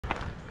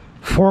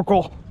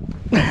Forkle.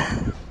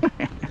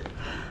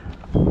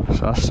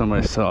 Saw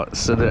somebody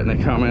said that in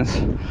the comments.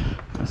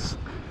 That's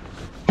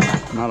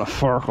not a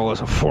farkle,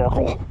 it's a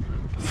forkle.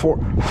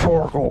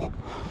 Forkle.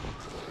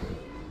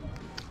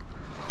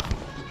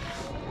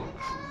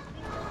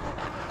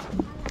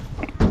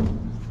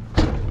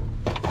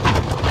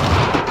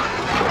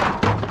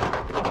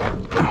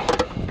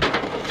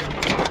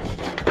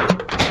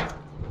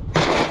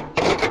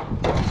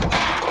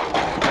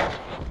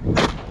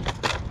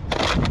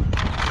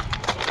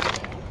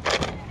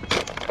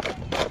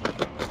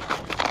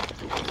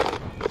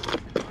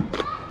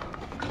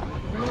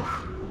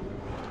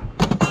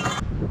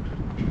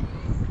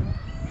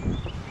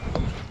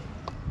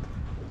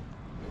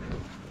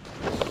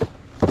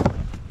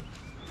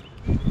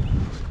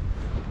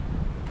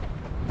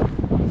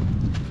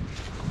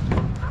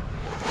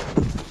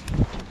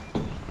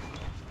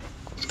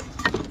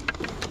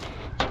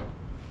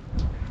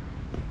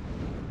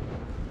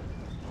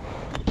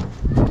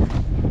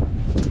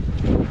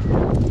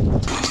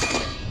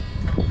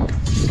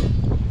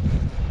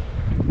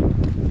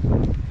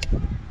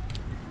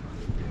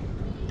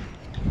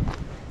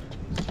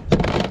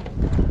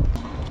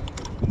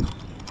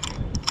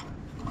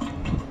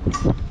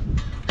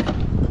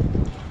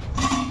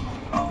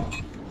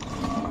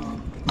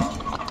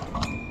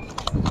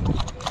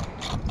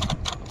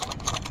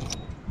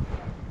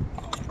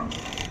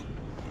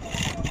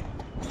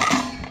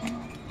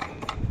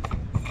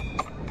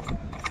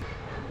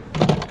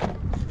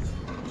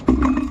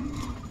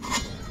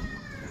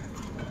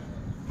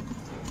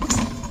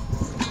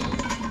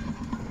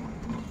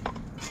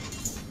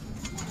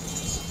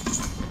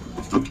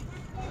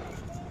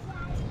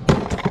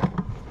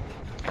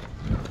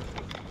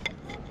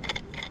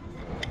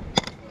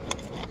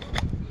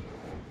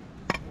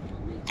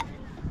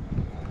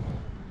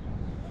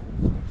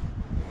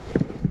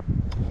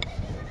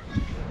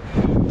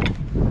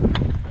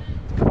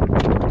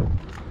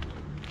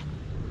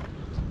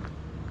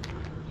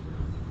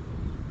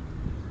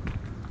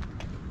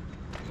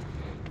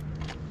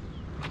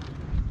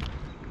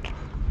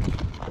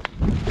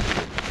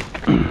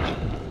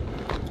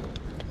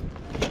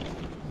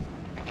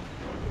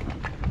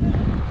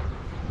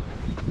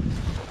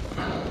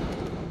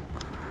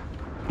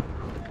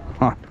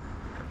 Huh.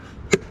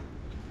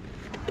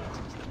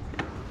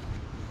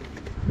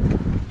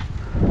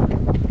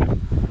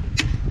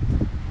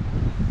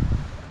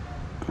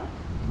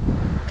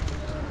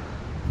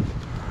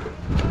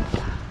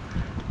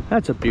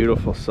 That's a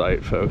beautiful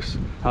sight, folks.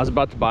 I was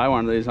about to buy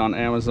one of these on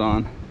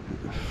Amazon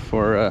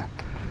for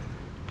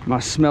my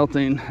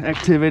smelting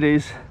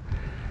activities.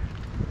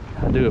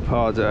 I do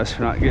apologize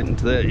for not getting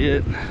to that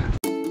yet.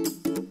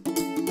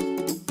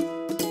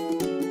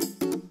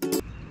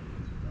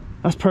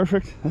 That's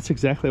perfect. That's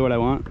exactly what I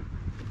want.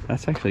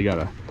 That's actually got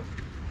a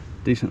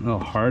decent little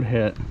hard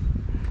hat.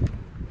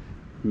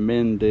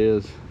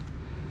 Mendez.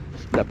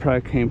 That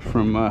probably came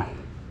from, I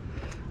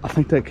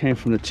think that came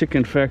from the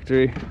chicken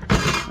factory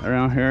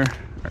around here,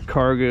 or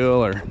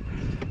Cargill, or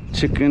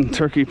chicken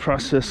turkey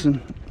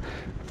processing.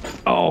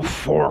 Oh,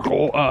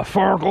 Forkle,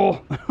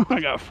 Farkle. I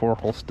got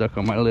Forkle stuck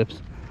on my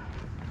lips.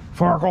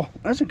 Farkle.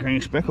 That's a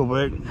green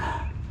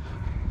speckleback.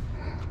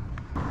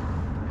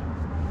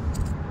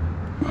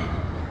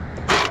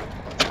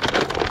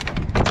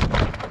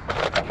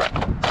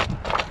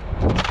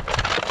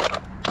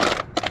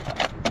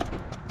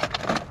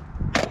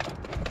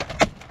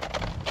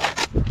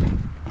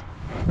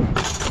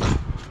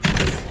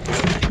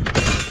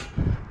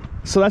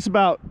 So that's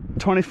about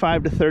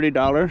 $25 to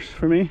 $30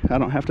 for me. I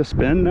don't have to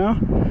spend now.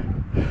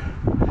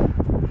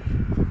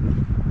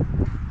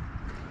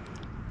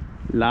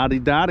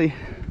 La-di-da-di.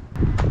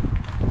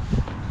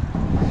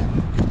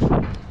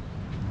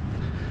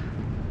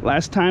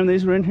 Last time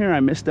these were in here, I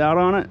missed out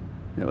on it.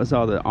 It was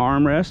all the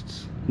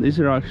armrests. These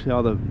are actually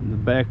all the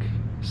back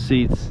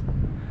seats.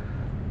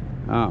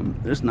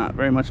 There's not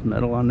very much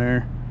metal on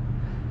there.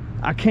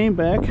 I came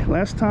back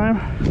last time.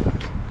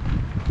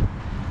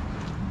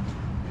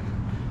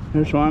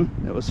 Here's one.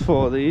 It was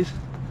full of these.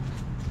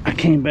 I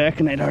came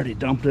back and they'd already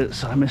dumped it,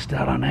 so I missed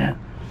out on that.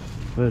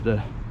 But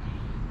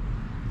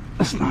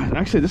that's nice.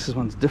 Actually, this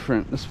one's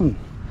different. This one,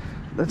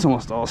 that's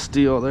almost all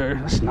steel there.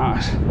 That's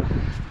nice.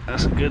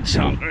 That's a good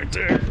chunk right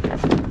there.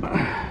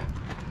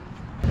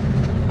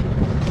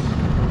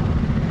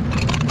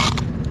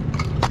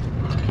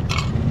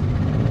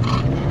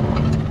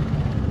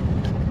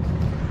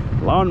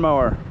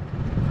 Lawnmower.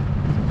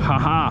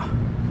 Haha.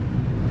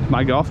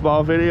 My golf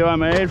ball video I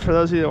made, for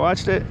those of you that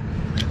watched it.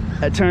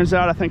 It turns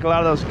out I think a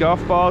lot of those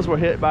golf balls were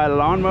hit by a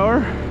lawnmower.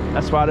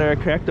 That's why they're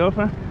cracked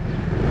open.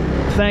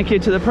 Thank you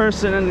to the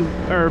person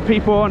or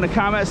people in the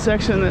comment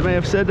section that may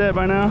have said that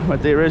by now,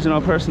 but the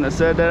original person that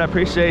said that, I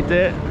appreciate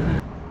that.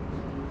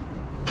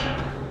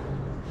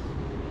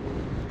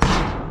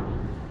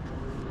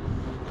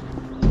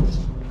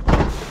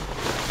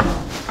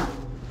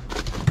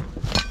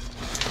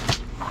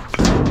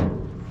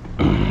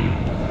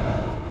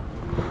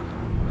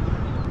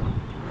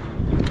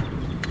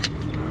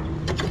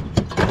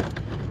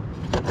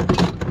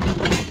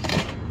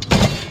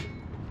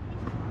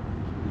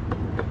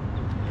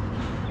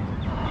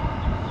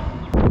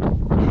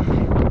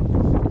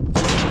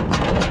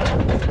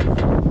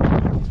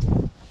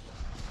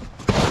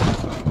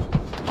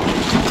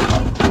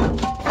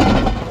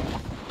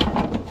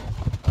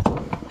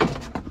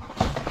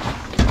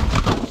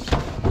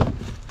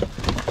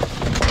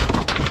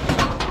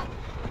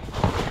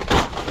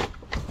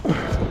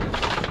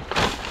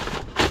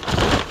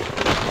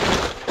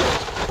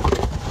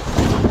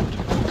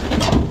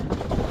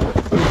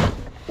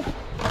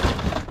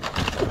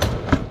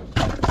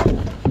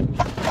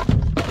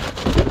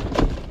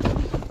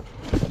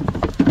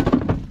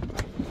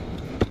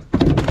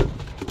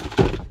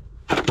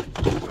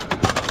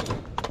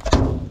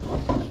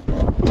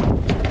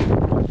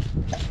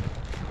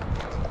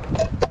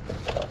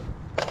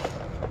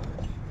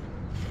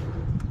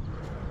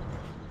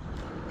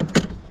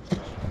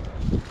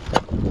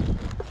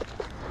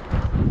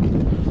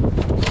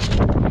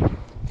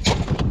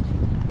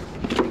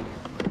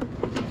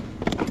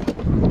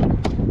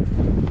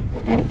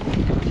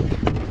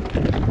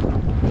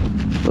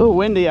 little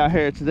windy out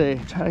here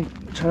today. Try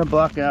to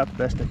block out the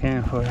best I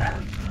can for you.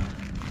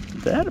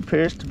 That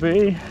appears to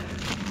be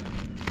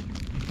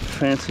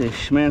fancy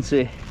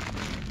schmancy.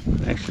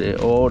 Actually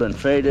old and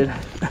faded.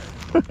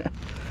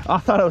 I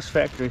thought it was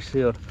factory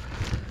sealed.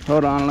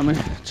 Hold on, let me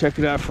check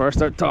it out before I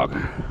start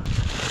talking.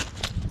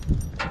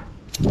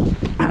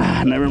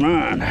 Never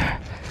mind.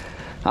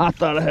 I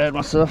thought I had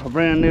myself a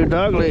brand new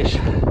dog leash.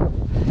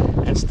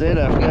 Instead,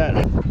 I've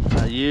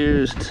got a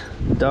used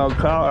dog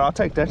collar. I'll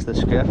take that to the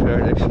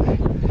scrapyard actually.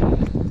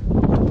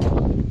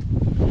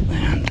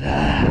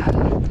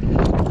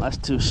 And that's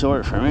too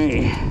short for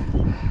me.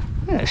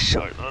 Yeah,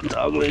 short little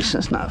dog leash,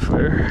 that's not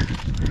fair.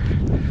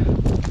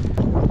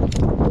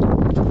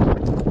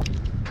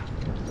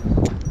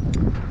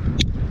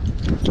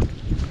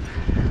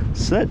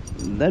 So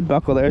that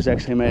buckle there is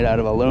actually made out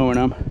of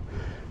aluminum.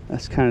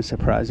 That's kind of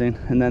surprising.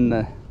 And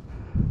then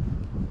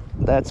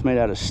that's made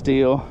out of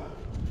steel.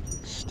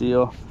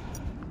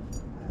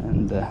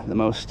 And the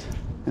most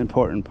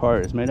important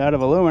part is made out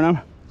of aluminum.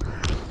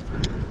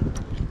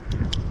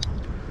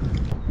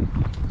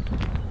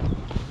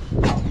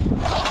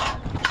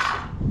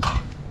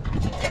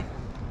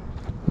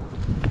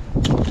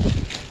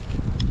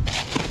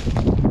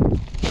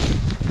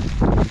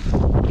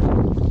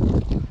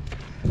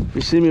 If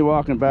you see me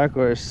walking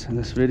backwards in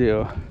this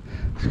video,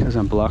 it's because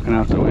I'm blocking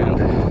out the wind.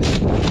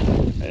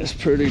 It's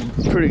pretty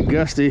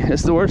gusty.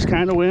 It's the worst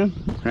kind of wind,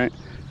 right?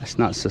 It's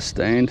not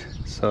sustained,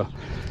 so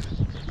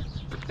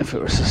if it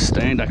were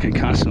sustained I could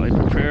constantly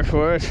prepare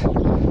for it,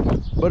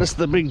 but it's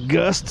the big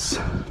gusts.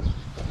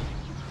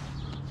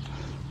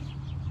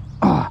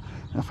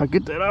 If I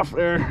get that off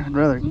there, I'd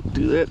rather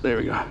do that. There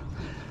we go.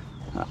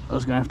 I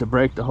was gonna have to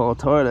break the whole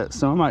toilet,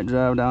 so I might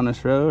drive down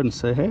this road and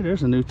say, hey,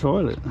 there's a new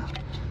toilet.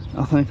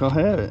 I think I'll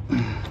have it.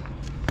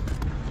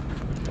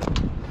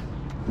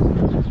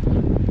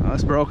 Oh,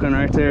 it's broken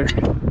right there.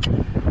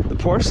 The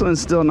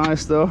porcelain's still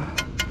nice though.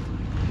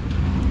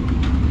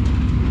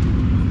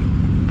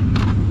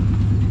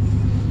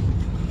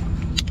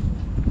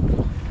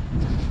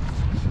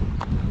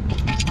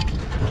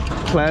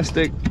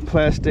 Plastic.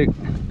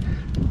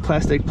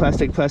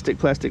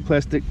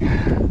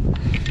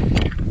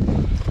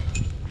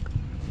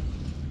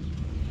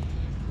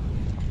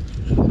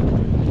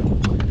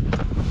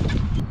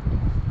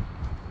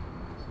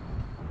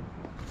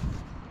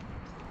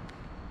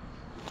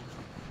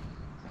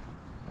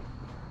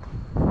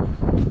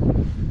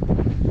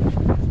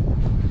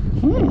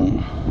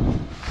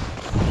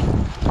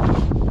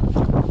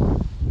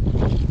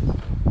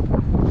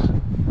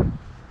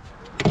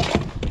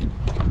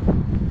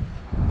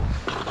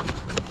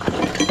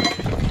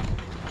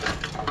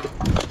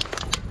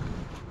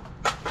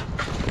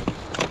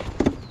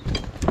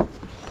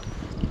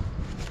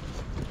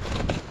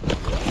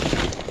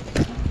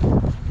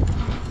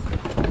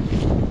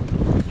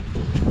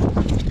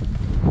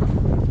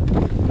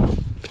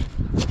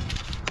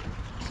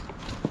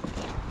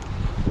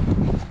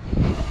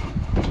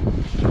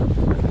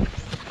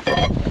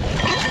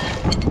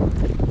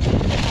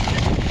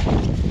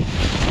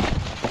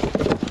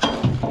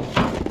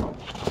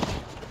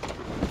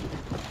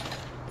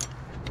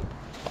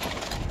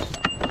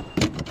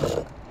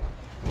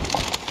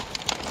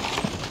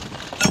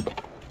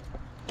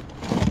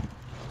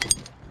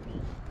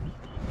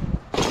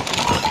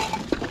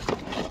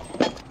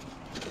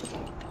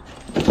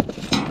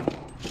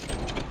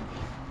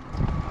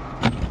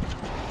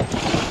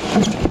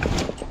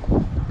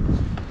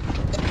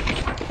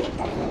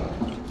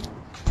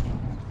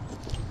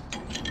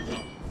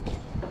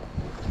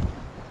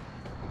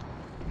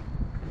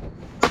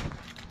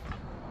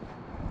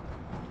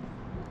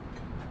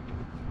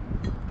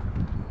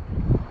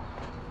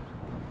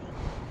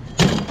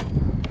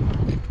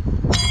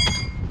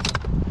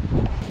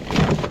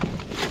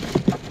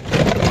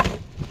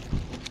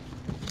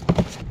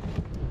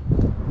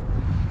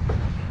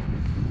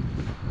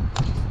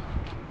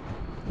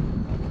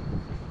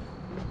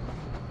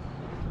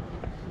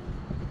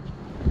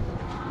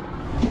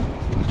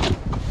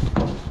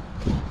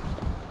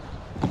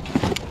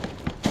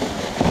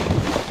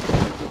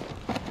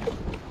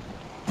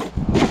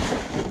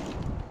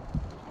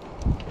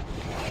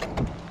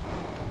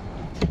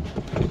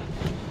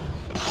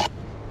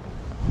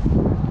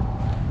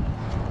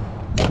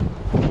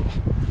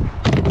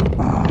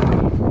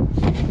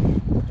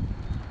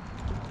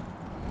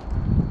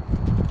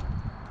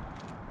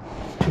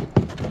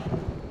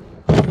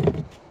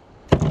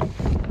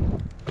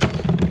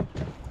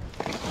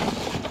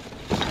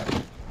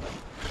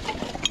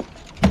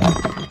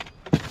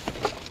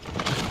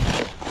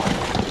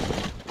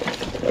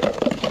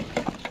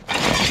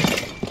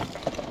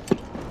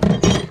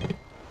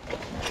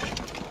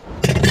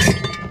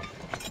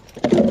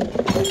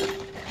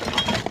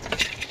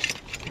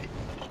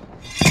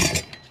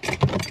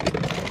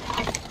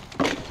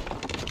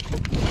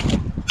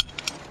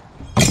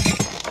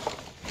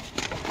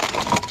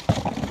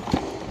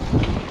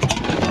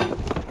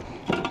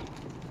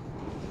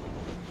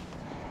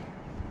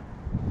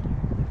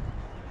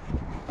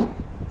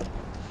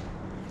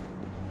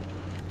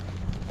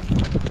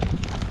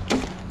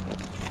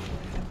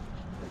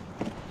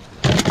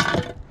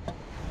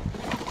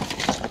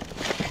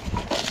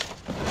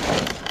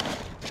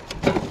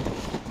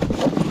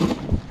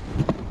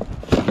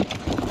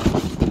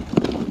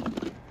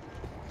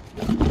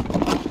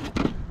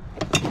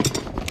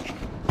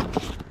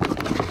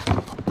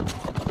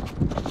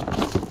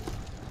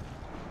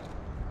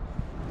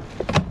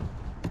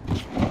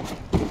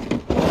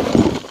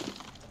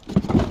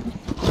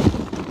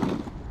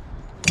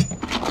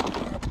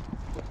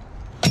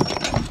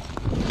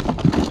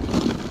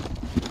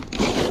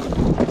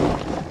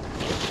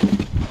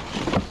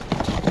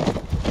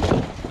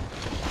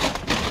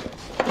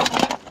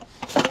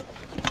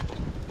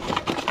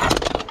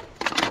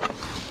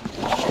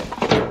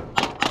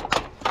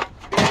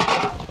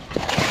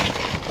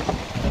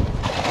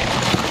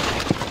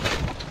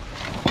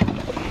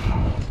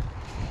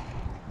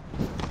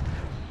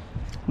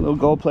 Little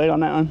gold plate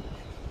on that one.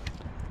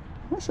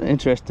 That's an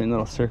interesting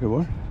little circuit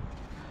board.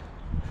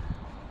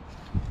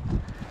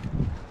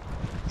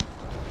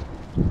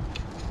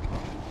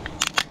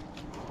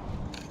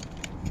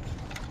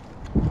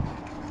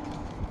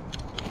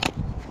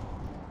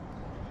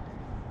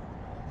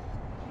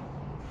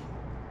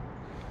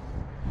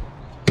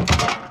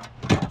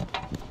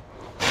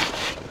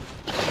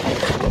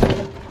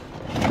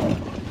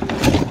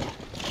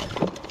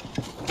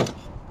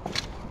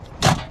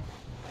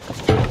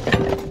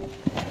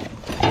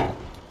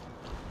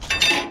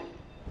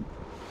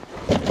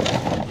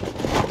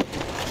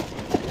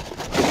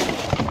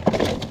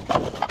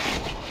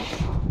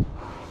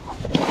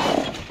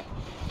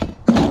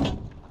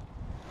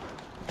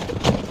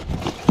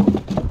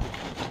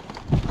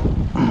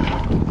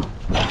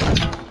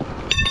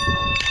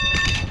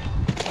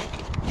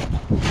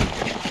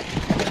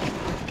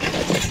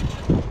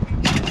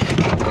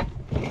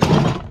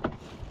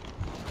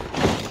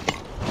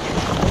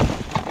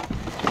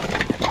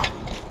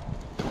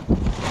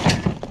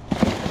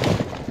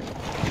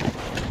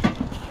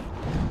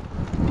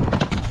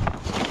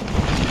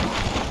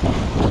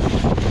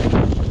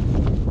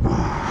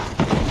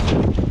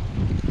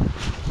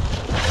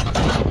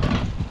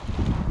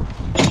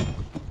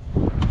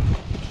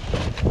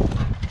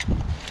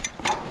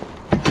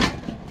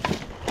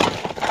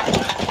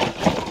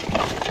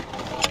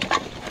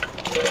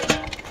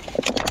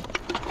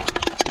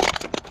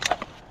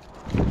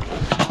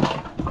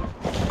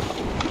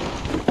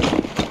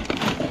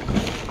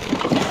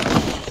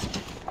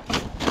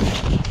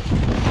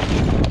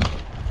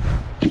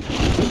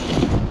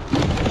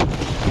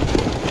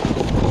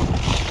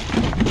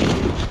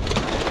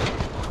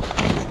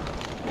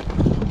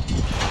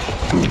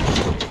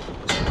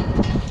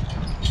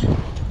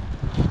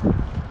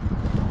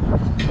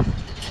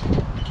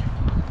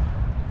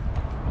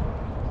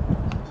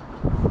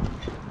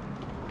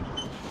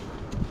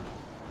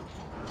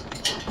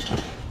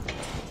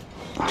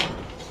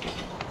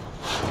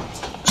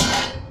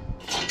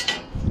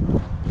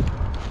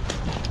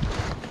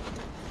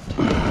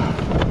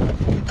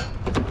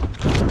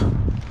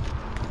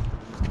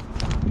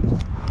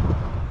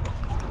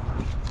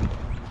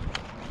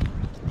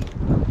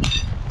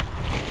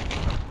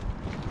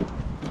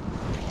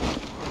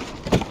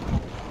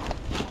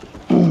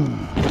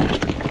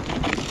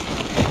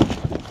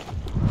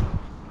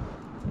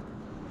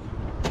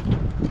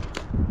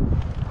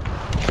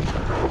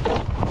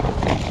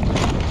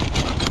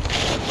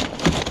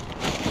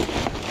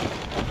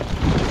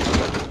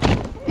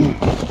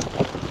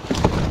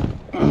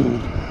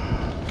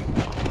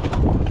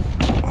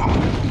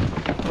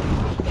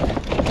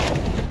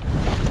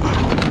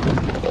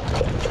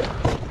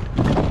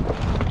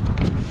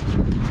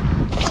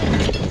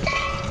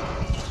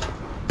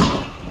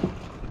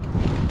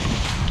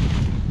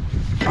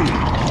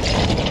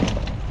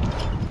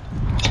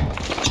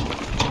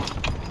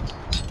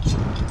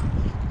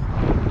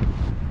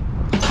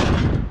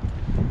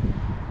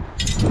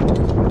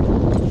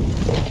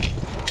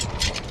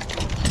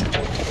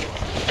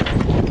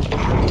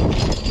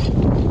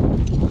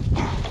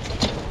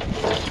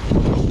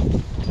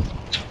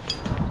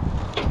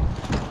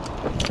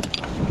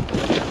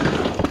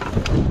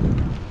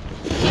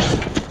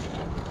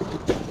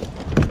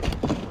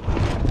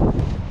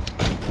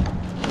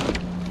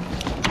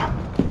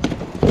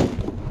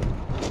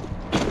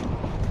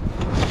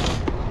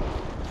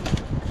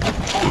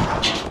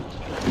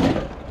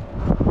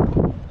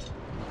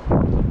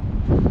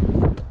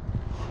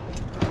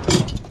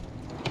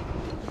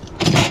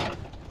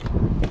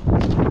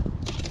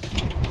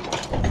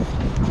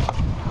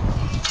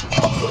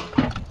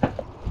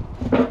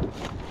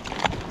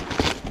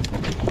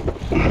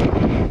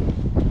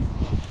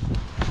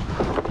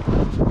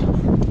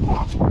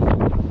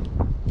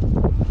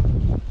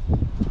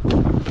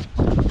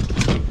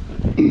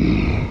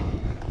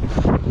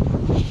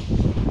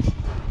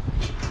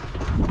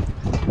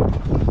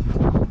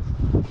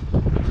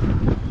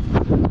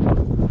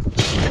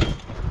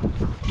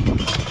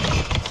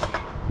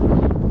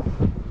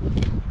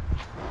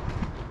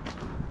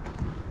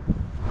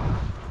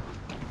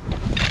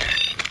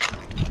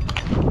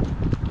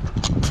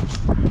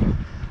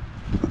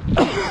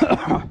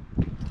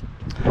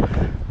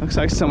 Looks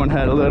like someone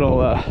had a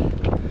little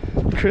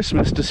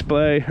Christmas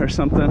display or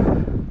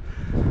something.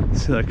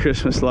 See the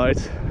Christmas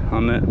lights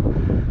on that,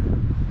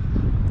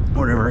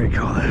 whatever you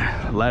call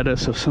it,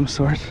 lattice of some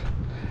sort.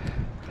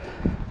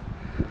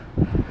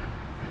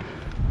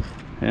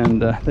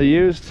 And they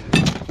used,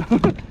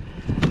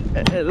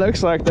 it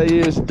looks like they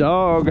used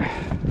dog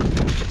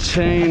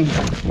chain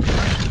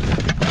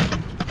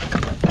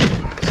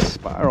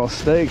spiral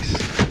stakes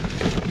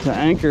to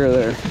anchor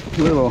their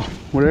little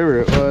whatever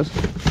it was.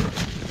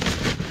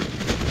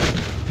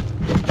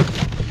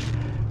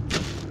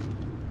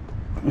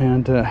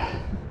 And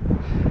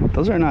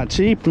those are not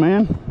cheap,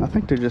 man. I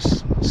think they're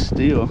just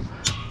steel.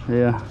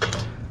 Yeah,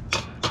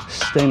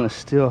 stainless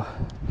steel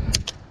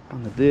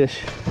on the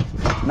dish.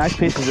 Nice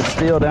pieces of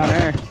steel down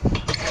there.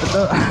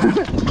 But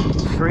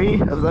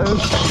 3 of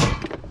those.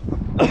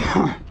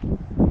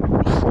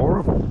 4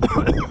 of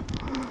them.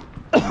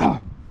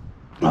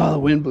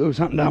 wind blew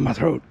something down my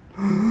throat.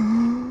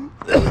 Right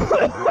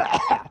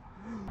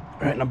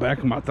in the back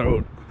of my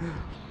throat.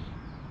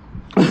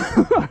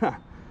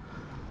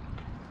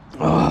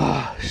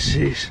 Oh,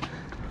 jeez.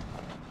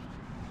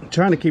 I'm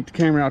trying to keep the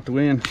camera out the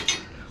wind.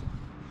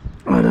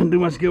 Oh, it doesn't do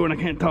much good when I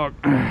can't talk.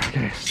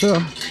 Okay, so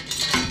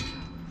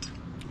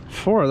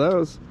 4 of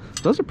those.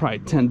 Those are probably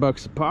 10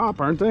 bucks a pop,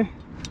 aren't they?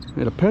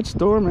 At a pet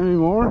store, maybe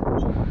more.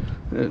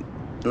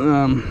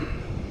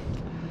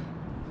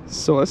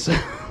 So it's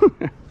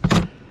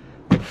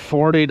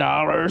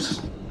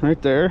 $40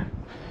 right there.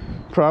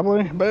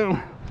 Probably.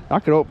 Boom. I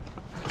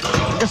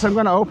guess I'm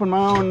gonna open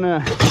my own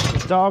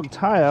dog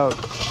tie-out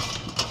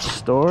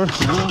store.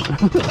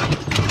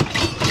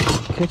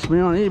 Catch me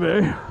on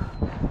eBay.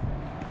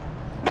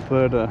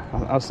 But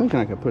I was thinking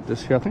I could put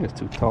this here. I think it's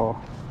too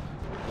tall.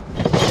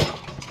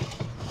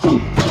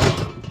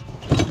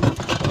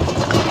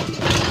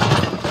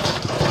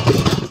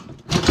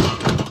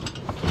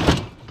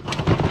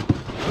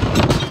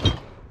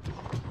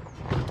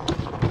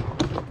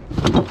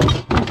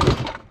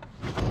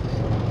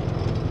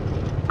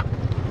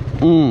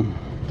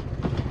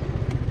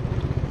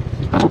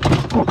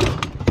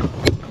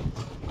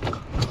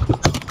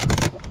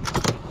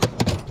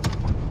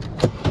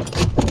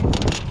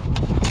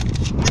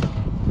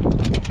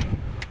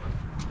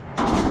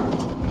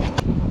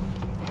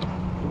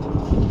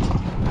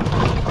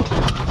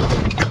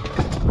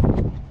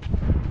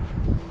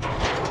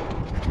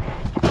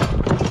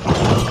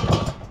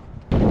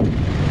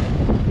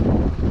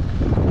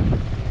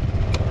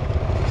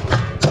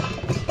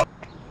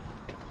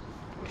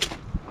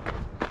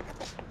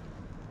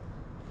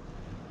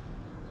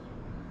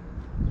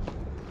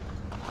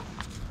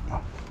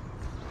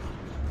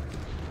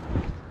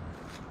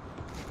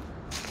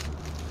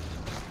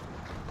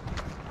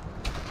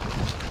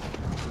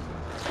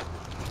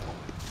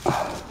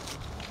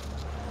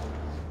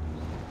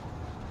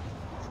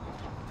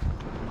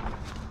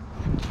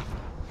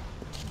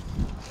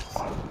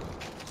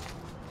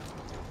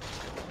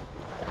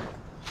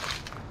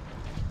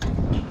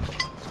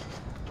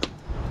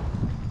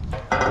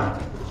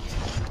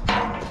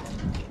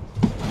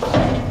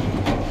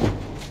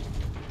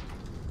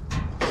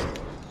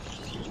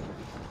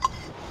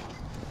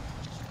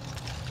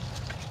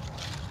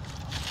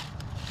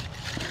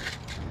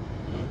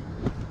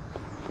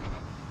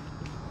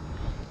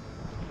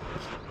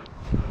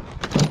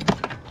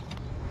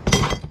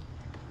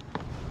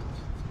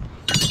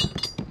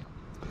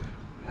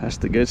 That's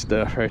the good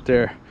stuff right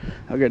there.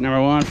 I'll get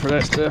number 1 for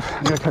that stuff.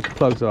 I gotta cut the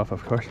plugs off,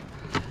 of course.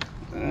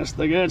 That's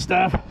the good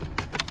stuff.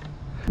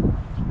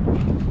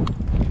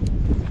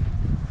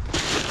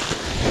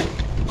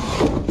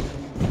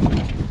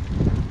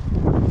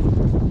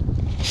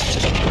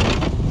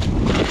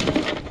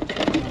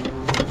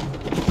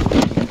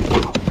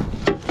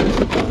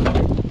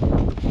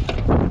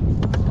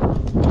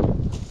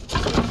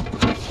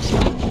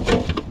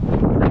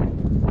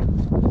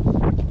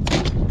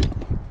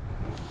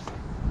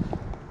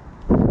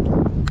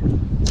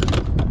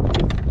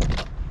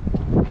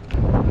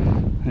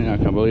 I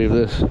can't believe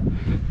this.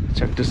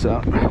 Check this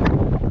out.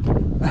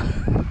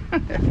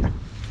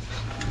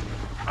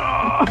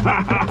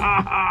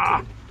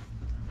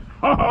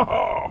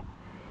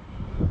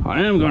 I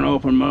am going to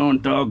open my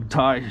own dog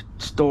tie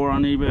store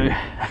on eBay.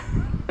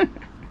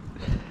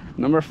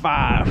 Number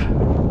 5.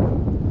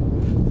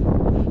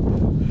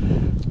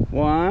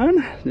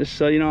 1, just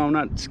so you know I'm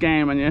not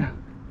scamming you.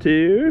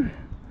 2,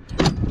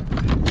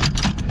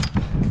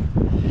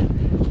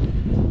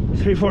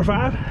 3, 4,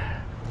 5.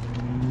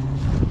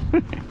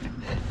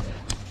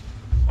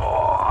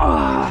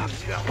 Oh,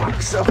 got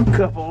myself a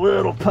couple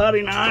little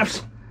putty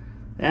knives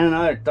and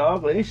another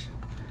dog leash.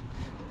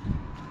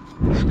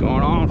 What's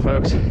going on,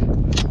 folks?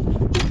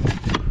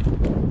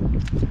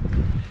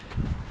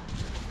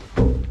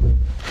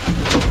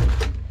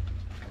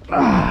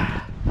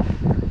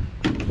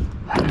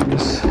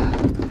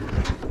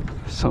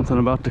 Something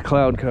about the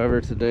cloud cover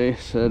today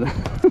said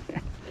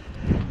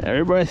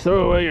everybody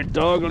throw away your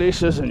dog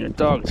leashes and your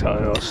dog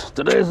titles.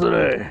 Today's the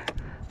day.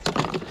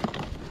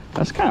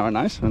 That's kind of a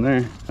nice one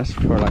there. That's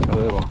for like a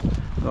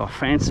little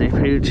fancy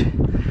pooch.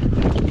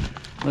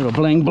 Little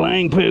bling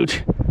bling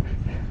pooch.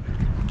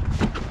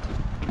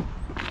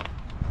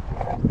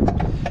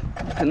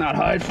 Cannot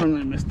hide from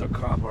me, Mr.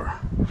 Copper.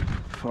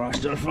 For I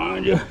still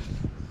find you.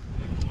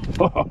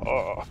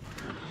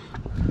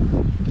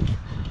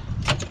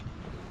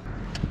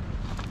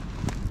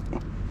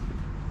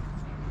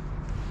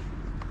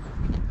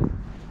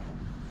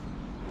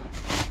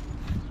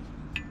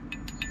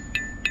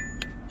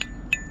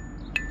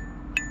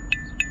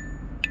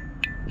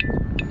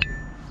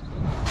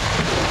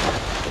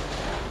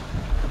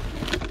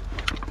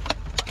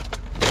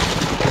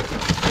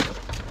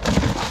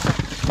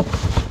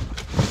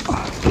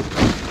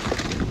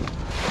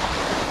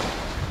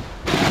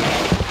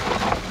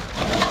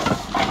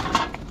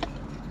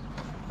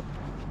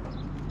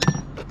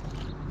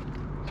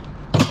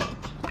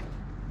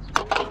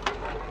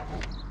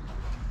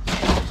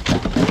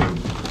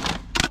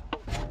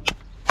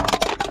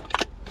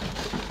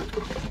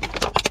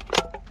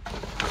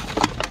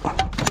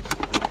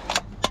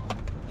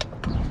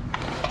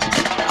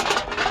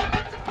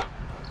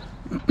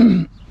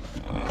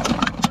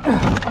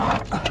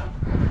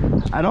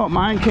 I don't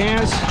mind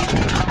cans,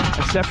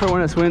 except for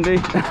when it's windy.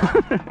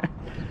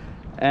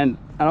 And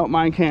I don't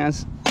mind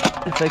cans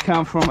if they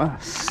come from a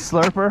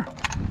slurper,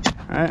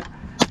 right?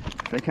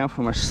 If they come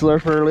from a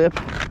slurper lip.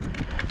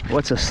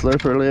 What's a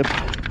slurper lip?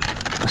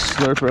 A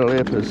slurper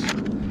lip is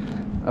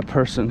a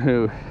person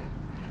who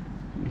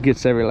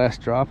gets every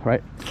last drop,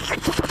 right?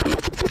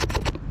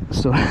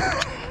 So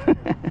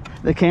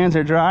the cans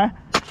are dry.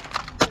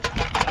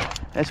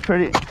 That's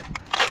pretty,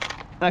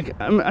 like,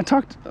 I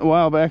talked a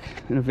while back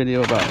in a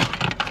video about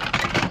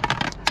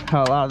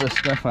how a lot of this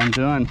stuff I'm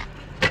doing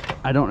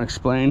I don't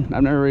explain.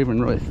 I've never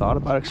even really thought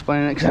about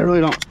explaining it, because I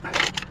really don't.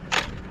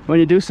 When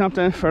you do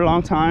something for a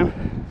long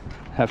time,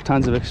 have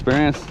tons of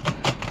experience,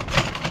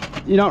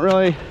 you don't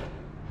really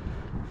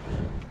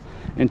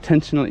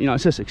intentionally, you know,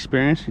 it's just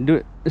experience. You do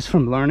it, it's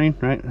from learning,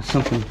 right? It's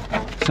something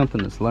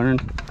that's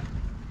learned.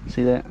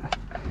 See that?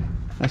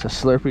 That's a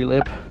Slurpee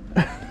lip.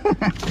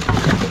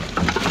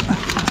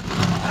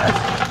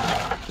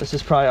 This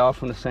is probably all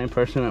from the same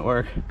person at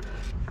work.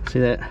 See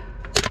that?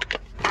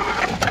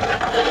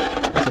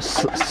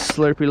 It's a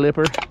Slurpee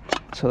lipper.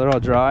 So they're all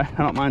dry.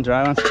 I don't mind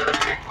dry ones,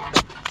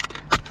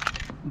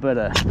 but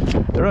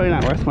they're really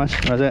not worth much.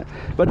 That's it.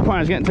 But the point I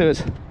was getting to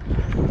is,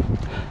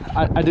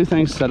 I do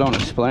things that I don't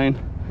explain.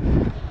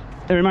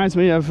 It reminds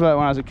me of when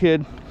I was a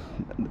kid.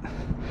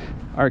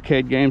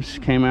 Arcade games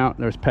came out.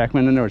 There was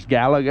Pac-Man and there was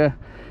Galaga.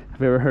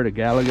 Have you ever heard of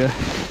Galaga?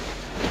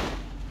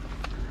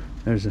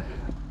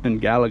 In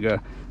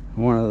Galaga,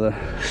 one of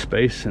the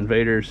space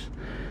invaders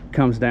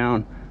comes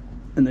down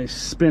and they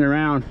spin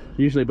around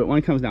usually, but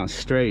one comes down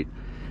straight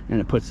and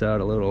it puts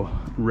out a little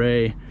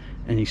ray,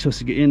 and you're supposed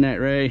to get in that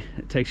ray.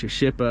 It takes your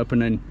ship up,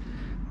 and then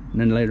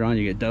later on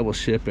you get double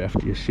ship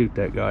after you shoot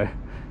that guy.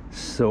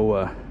 So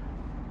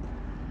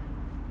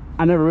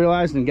I never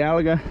realized in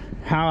Galaga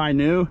how I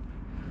knew,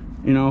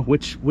 you know,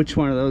 which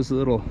one of those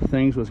little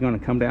things was going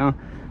to come down,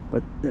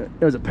 but there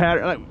was a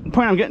pattern. Like, the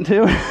point I'm getting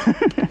to,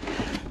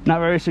 not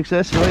very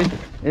successfully,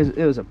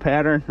 it was a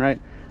pattern,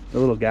 right? The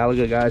little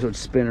Galaga guys would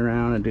spin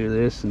around and do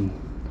this and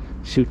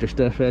shoot their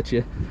stuff at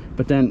you,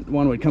 but then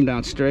one would come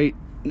down straight,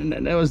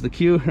 and that was the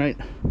cue, right?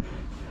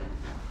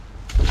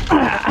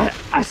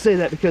 I say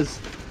that because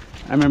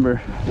I remember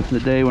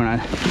the day when I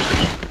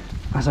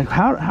was like,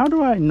 how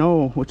do I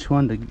know which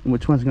one's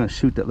going to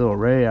shoot that little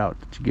ray out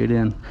that you get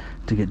in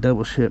to get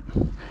double ship?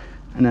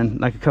 And then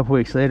like a couple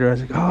weeks later, I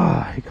was like,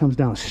 oh, he comes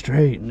down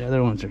straight and the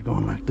other ones are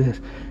going like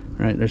this,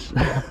 right? There's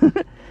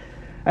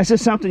that's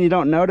just something you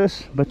don't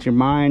notice, but your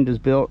mind is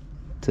built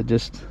to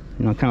just,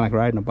 you know, kind of like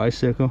riding a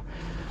bicycle.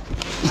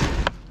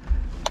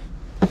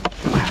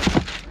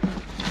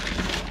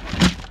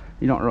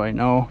 You don't really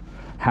know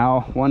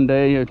how one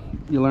day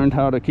you learned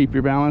how to keep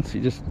your balance.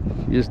 You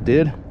just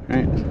did,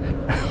 right?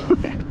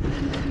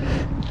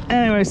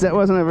 Anyways, that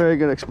wasn't a very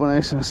good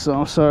explanation, so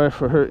I'm sorry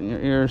for hurting your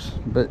ears,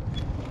 but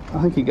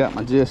I think you got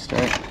my gist,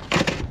 right?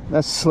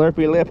 That's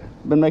Slurpee lip.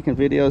 Been making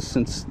videos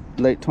since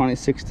late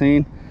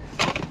 2016.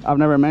 I've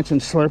never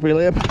mentioned Slurpee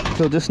lip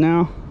until just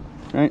now,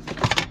 right?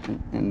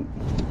 And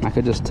I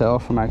could just tell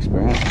from my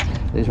experience,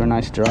 these were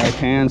nice dry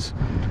cans.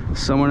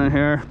 Someone in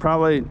here,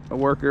 probably a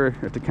worker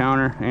at the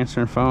counter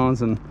answering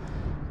phones, and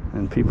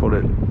people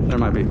that, there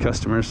might be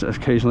customers that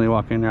occasionally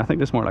walk in there. I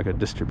think it's more like a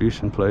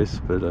distribution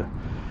place, but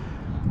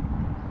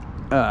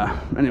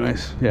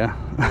anyways, yeah.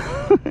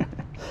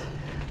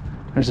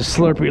 There's a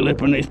Slurpee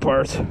lip in these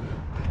parts.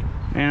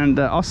 And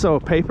also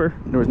paper.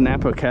 There was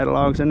Napa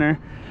catalogs in there.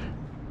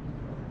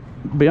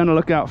 Be on the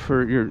lookout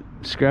for your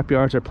scrap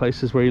yards or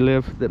places where you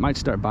live that might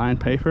start buying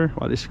paper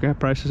while these scrap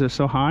prices are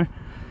so high.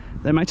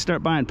 They might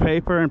start buying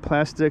paper and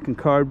plastic and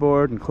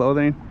cardboard and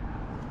clothing,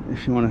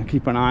 if you want to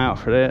keep an eye out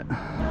for that.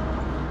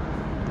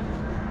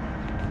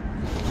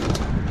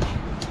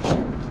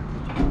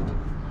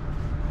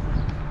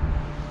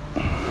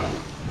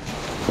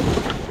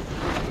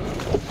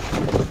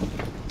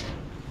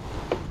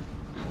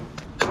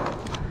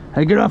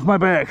 Hey, get off my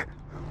back.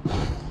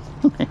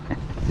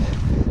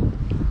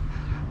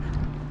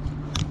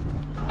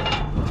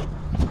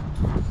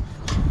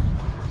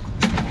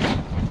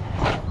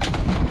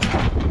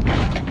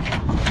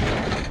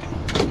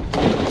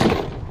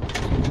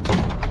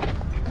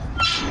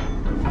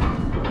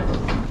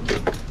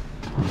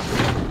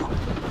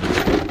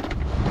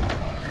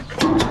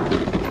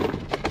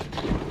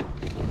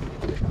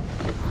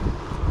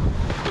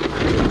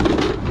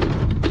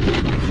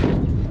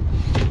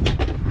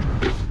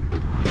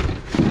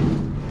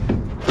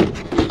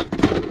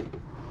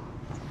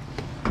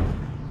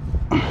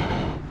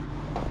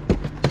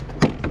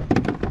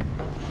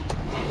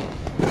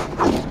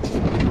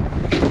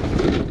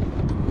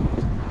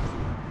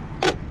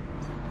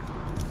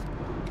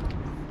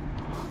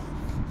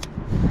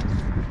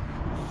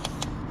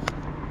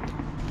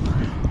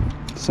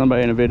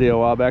 Somebody in a video a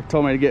while back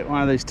told me to get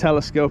one of these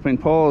telescoping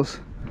poles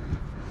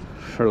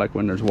for like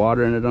when there's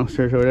water in the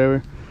dumpsters or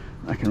whatever.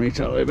 I can reach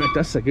all the way back.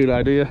 That's a good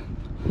idea.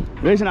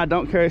 The reason I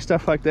don't carry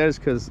stuff like that is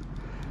because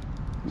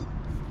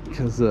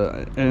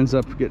it ends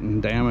up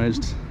getting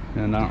damaged.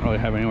 and I don't really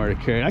have anywhere to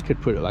carry it. I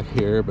could put it like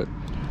here, but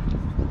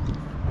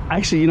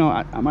actually, you know,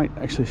 I might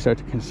actually start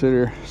to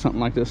consider something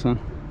like this one.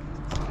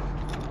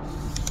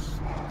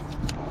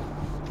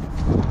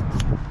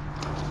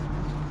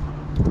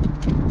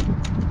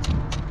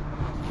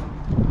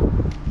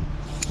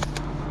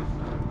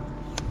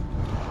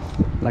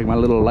 Like my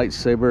little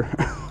lightsaber.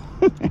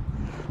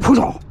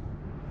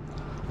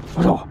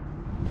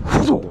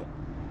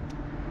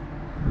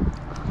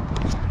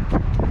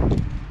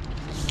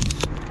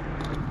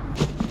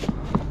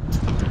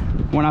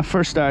 When I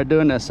first started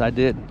doing this, I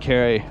did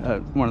carry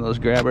one of those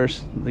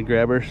grabbers,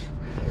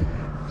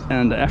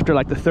 and after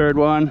like the third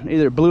one,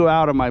 either blew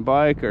out of my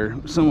bike or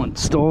someone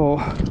stole.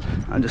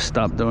 I just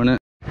stopped doing it.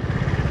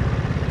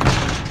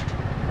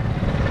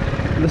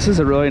 This is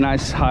a really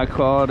nice, high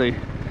quality,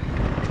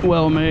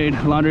 well-made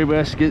laundry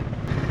basket.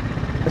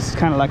 This is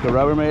kind of like a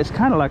Rubbermaid. It's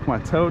kind of like my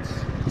totes.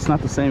 It's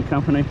not the same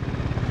company.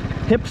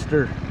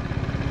 Hipster,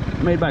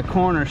 made by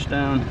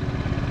Cornerstone.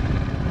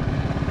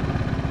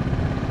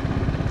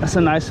 That's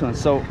a nice one.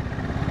 So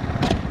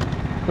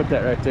put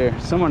that right there.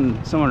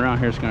 Someone around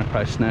here is gonna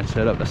probably snatch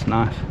that up. That's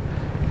nice.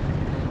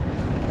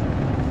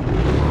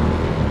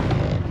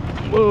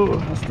 Whoa,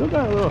 I still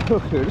got a little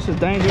hook here. This is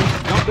dangerous.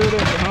 Don't do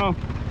this at home.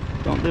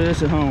 Don't do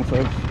this at home,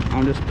 folks.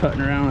 I'm just putting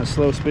around at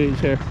slow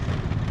speeds here.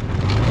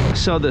 I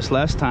showed this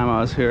last time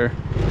I was here.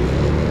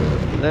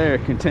 They're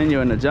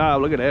continuing the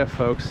job. Look at that,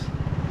 folks.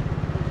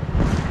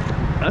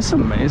 That's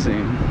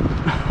amazing.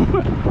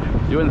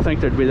 You wouldn't think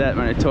there'd be that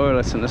many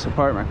toilets in this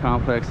apartment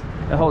complex.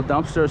 The whole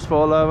dumpster is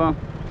full of them.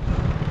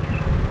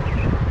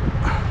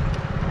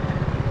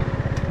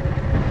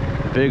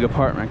 Big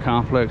apartment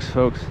complex,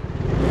 folks.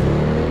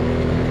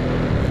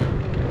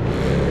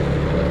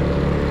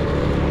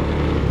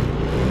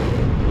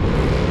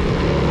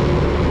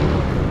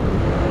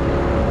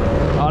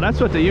 Oh,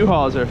 that's what the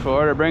U-Hauls are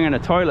for. They're bringing the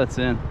toilets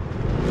in.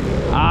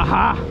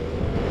 Aha!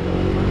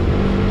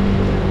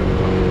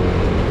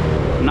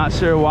 Not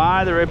sure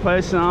why they're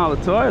replacing all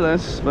the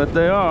toilets, but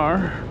they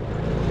are.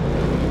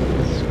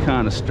 It's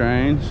kind of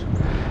strange.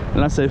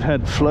 Unless they've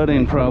had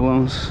flooding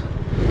problems.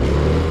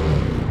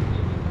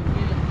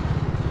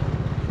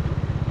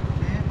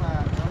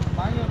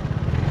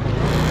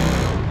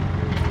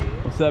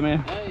 What's that, man?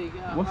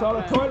 What's all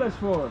the toilets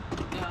for?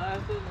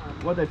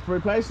 What, they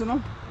replacing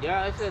them?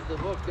 Yeah, I said the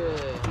book.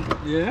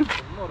 Yeah?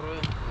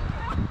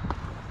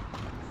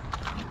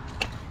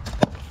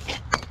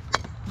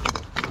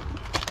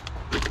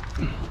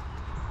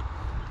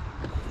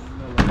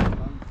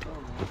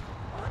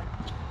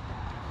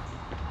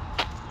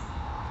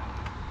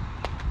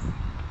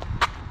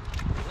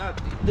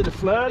 Did it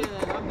flood?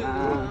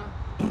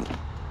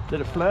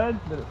 Did it flood?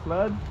 Did it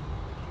flood?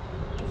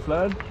 Did it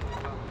flood?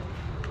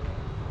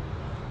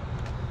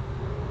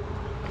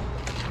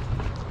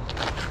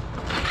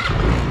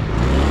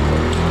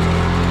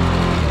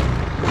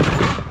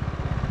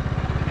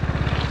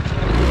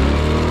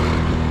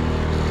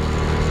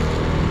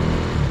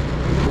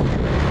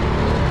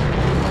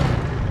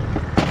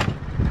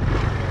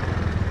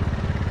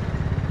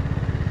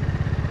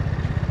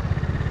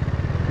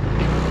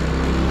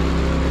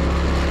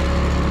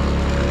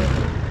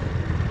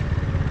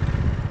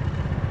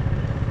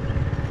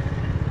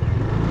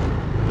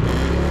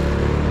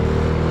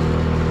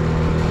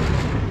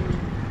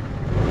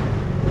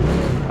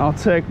 I'll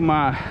take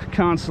my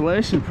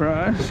consolation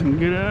prize and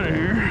get out of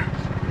here.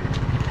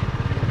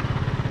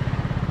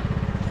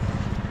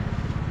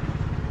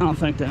 I don't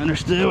think they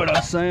understood what I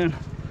was saying.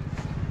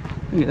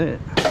 Look at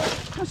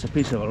that. That's a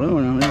piece of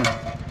aluminum there.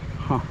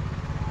 Huh.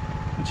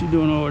 What you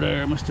doing over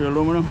there, Mr.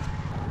 Aluminum?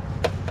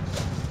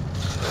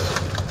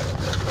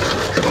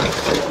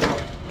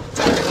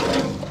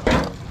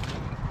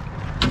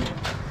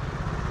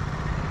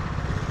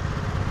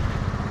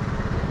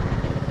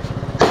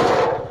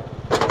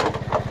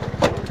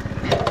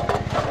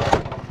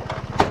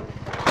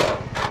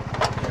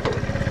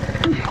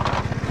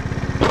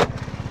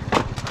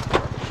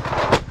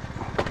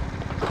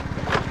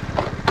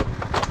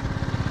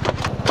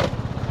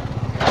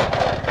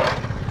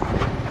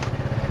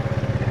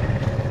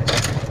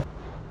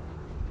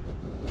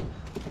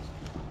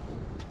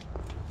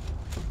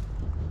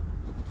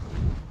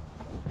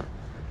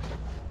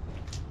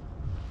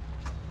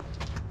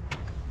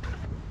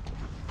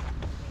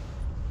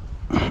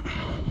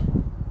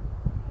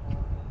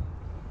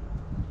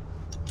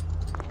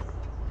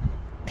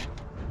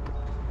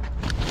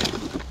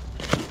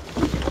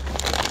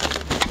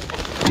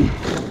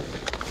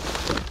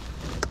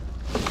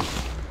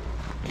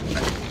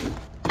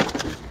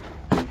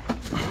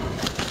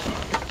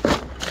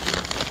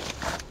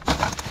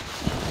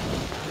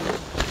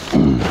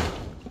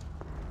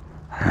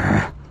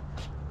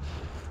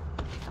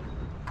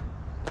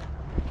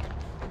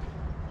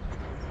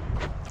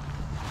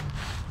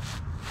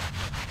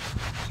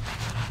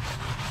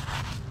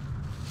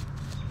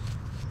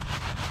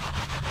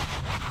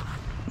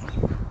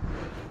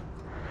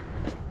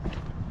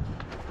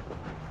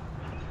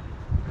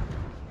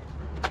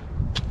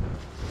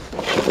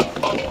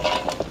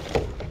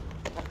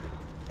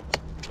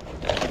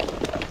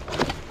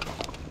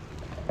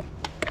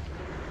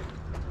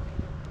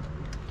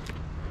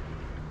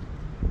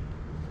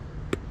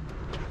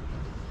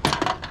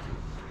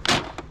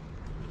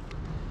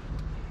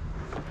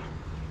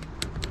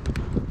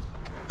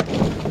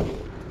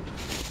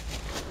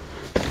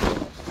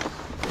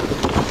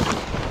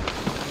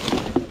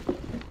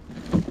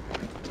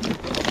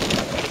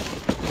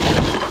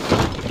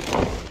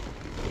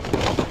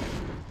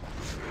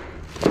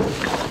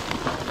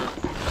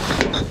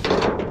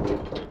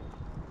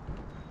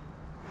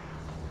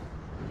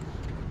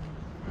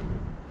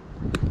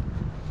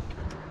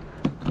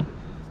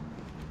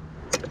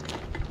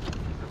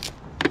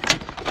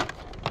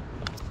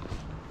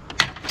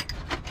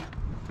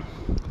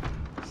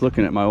 was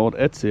looking at my old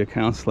Etsy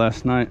accounts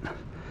last night.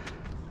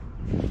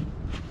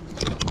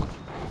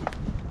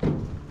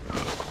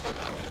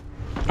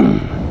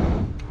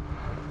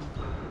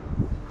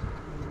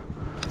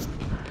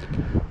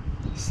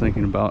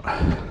 Thinking about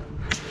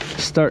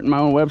starting my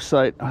own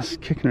website. I was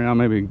kicking around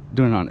maybe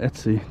doing it on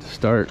Etsy to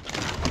start,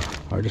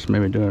 or just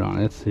maybe doing it on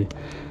Etsy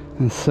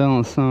and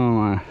selling some of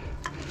my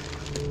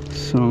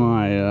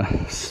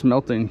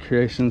smelting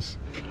creations.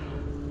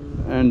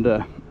 And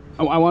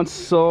I once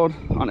sold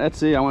on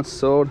Etsy,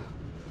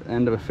 the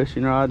end of a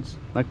fishing rod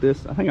like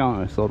this. I think I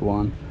only sold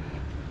one,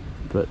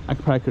 but I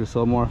probably could have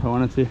sold more if I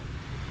wanted to.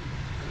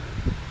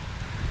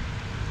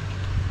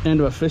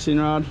 End of a fishing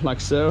rod like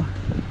so.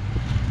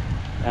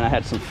 And I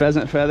had some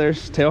pheasant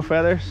feathers, tail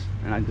feathers,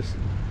 and I just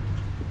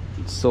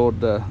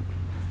sold,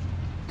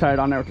 tied it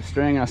on there with the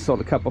string. I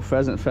sold a couple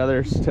pheasant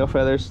feathers, tail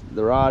feathers,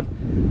 the rod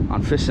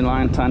on fishing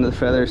line, tied to the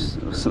feathers,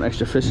 some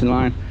extra fishing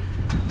line.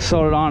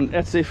 Sold it on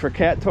Etsy for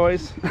cat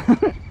toys.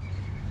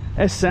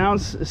 It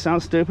sounds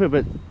stupid,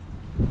 but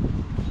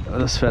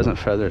those pheasant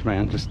feathers,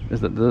 man, just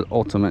is the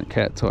ultimate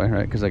cat toy,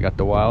 right? Because they got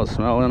the wild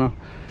smell in them.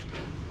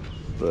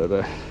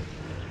 But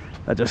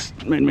that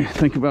just made me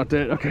think about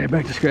that. Okay,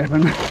 back to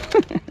scrapping.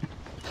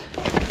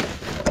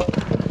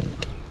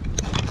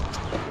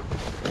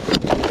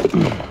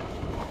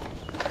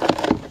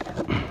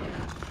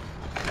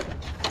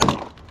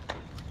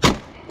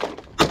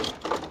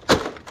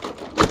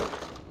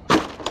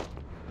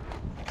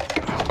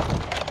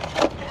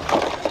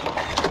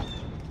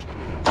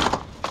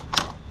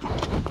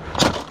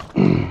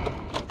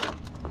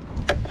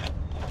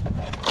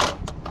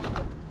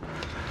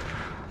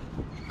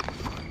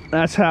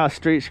 That's how a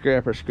street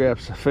scrapper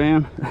scraps a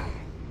fan.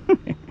 Of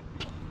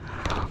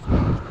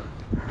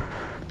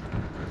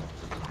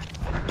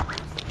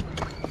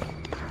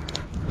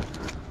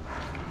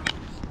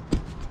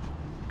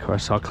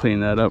course, I'll clean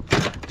that up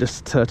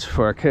just a touch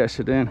before I cash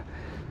it in.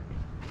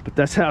 But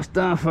that's how it's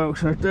done,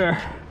 folks, right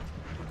there.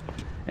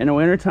 In the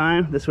winter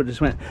time, this would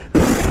just went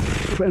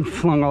and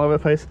flung all over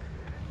the place.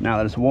 Now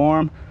that it's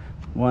warm,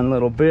 one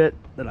little bit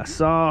that I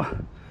saw,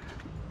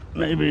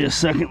 maybe a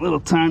second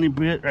little tiny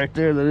bit right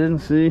there that I didn't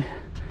see,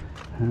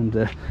 and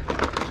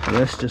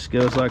this just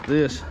goes like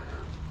this.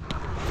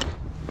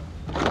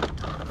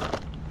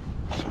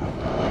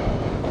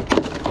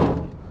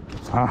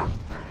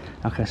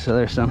 Okay, so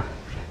there's some,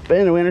 but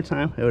in the winter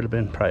time it would have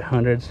been probably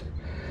hundreds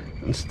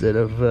instead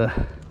of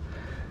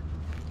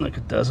like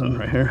a dozen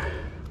right here.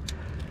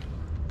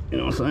 You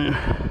know what I'm saying?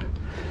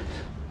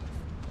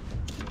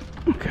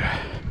 Okay,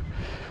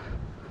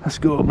 let's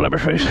go,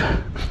 blubberface.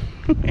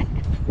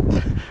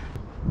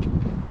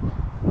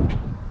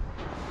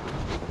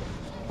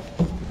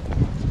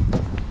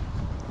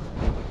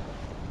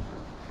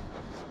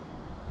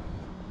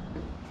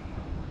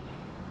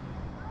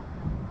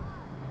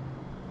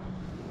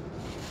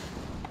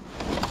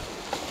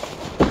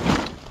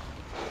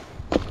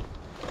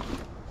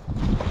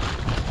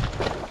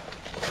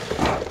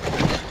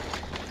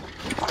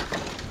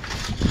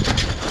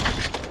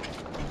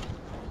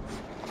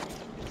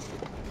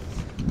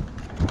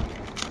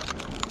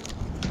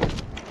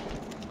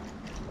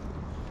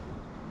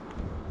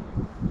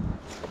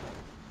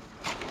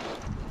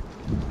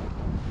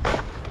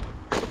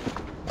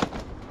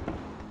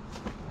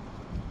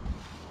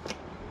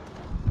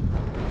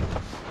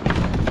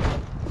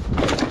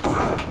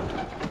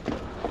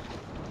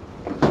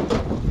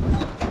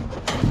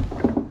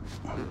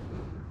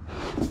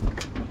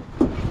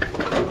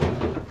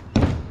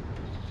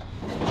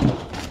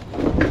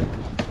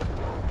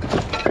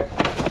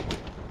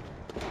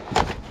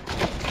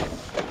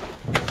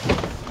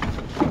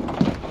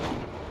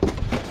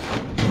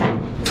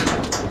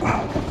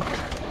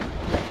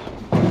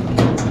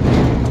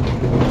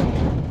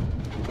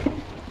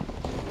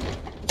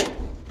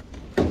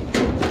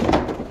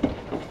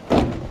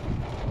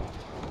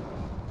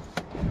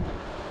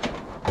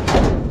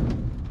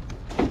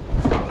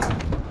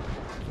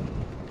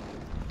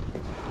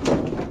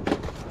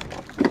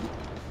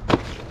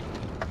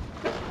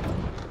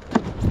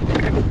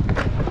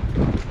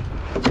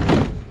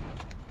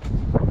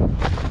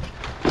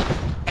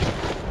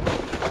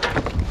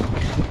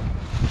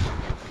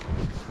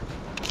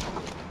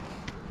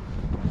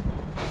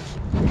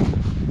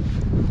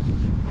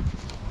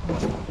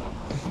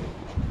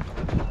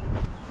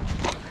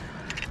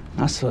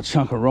 Nice little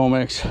chunk of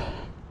Romex.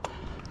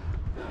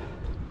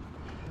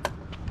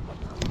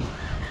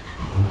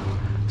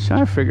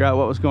 Trying to figure out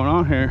what was going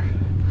on here.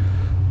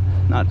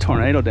 Not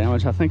tornado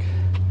damage, I think.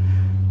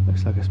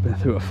 Looks like it's been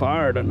through a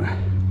fire, doesn't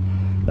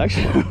it?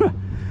 Actually,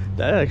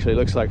 that actually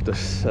looks like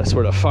that's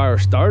where the fire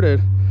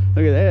started.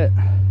 Look at that.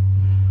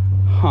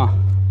 Huh.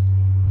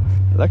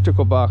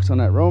 Electrical box on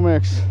that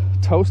Romex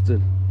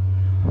toasted.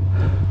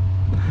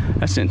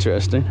 That's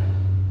interesting.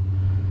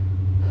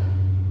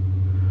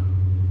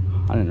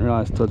 I didn't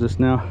realize till just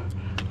now.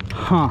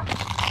 Huh.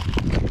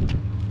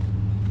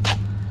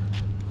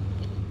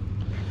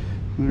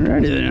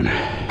 Alrighty then.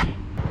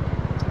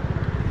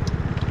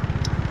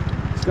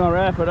 It's gonna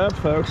wrap it up,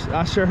 folks.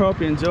 I sure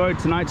hope you enjoyed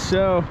tonight's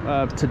show,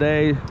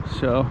 today's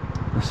show.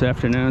 this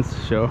afternoon.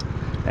 So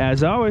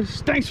as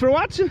always, thanks for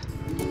watching.